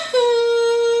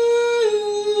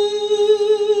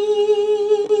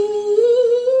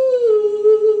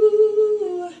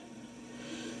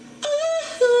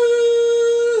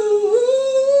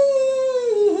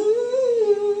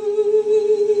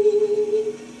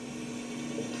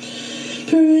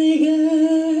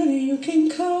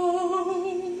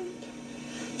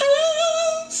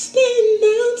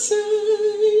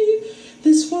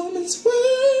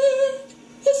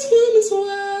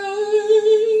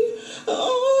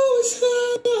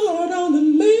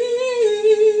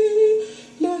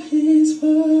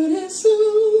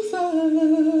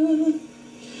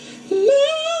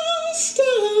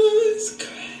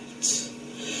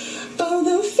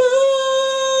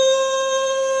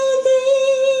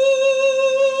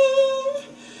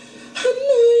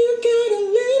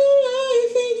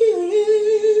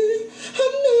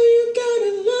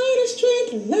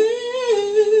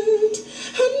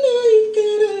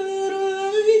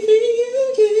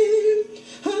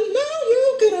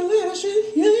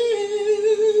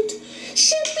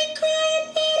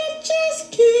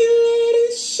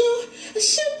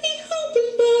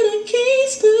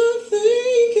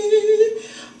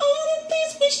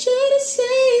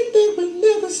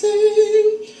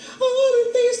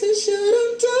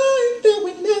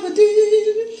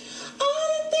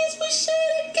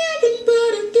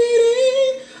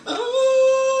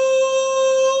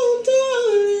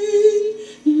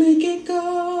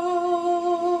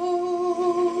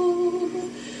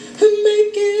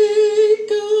make it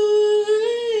go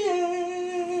away.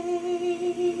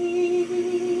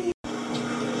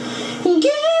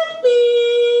 Give me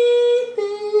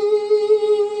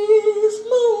these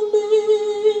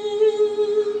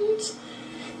moments,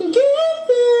 give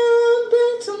them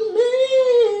back to me.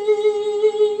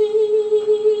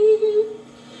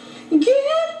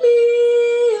 Give me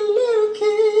a little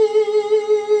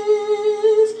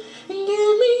kiss,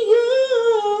 give me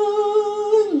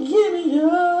yours, give me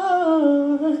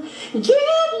yours,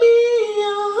 give me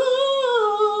yours.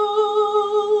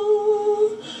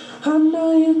 I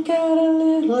know you got a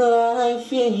little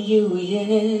life in you,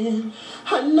 yeah.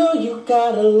 I know you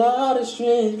got a lot of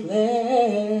strength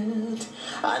left.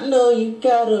 I know you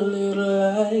got a little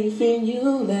life in you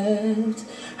left.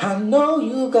 I know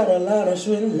you got a lot of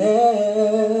strength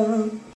left.